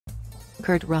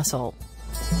Kurt Russell.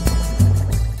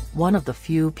 One of the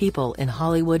few people in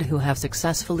Hollywood who have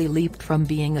successfully leaped from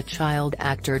being a child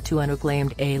actor to an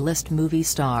acclaimed A-list movie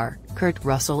star, Kurt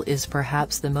Russell is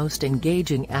perhaps the most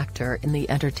engaging actor in the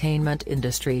entertainment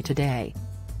industry today.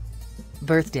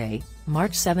 Birthday,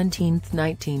 March 17,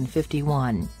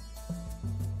 1951.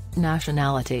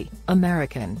 Nationality,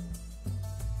 American.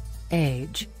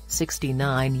 Age,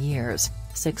 69 years,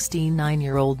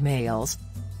 69-year-old males.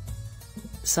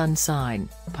 Sun sign,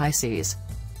 Pisces.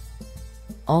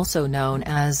 Also known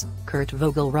as Kurt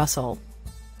Vogel Russell.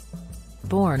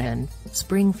 Born in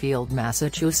Springfield,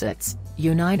 Massachusetts,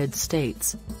 United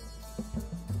States.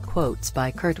 Quotes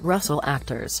by Kurt Russell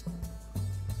actors.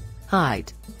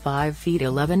 Height, 5 feet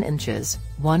 11 inches,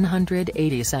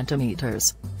 180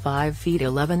 centimeters, 5 feet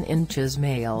 11 inches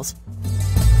males.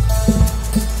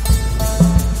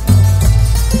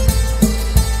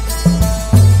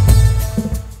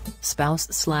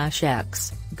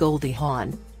 Spouse/ex, Goldie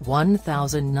Hawn,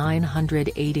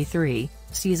 1983,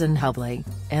 season Hubley,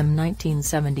 M.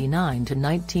 1979 to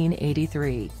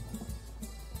 1983.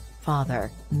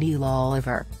 Father, Neil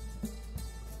Oliver.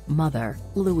 Mother,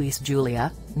 Louise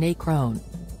Julia, née Crone.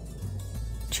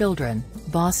 Children,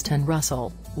 Boston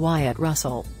Russell, Wyatt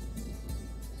Russell.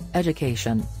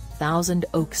 Education, Thousand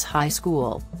Oaks High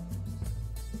School.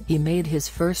 He made his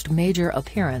first major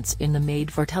appearance in the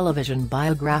made-for-television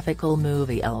biographical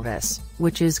movie Elvis,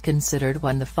 which is considered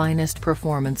one of the finest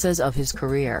performances of his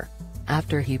career.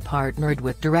 After he partnered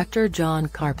with director John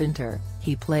Carpenter,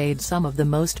 he played some of the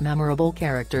most memorable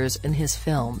characters in his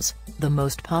films, the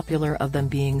most popular of them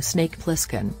being Snake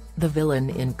Plissken, the villain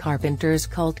in Carpenter's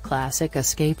cult classic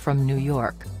Escape from New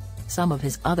York. Some of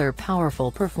his other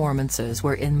powerful performances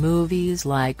were in movies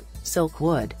like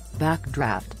Silkwood,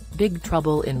 Backdraft, Big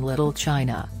Trouble in Little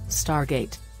China,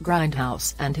 Stargate,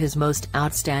 Grindhouse, and his most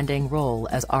outstanding role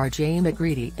as R.J.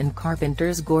 MacReady in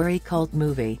Carpenter's gory cult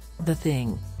movie, The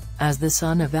Thing. As the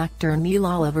son of actor Neil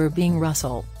Oliver Bing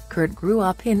Russell, Kurt grew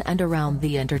up in and around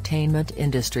the entertainment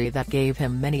industry that gave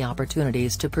him many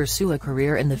opportunities to pursue a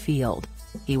career in the field.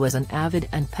 He was an avid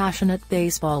and passionate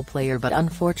baseball player but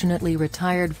unfortunately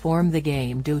retired from the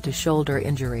game due to shoulder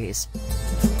injuries.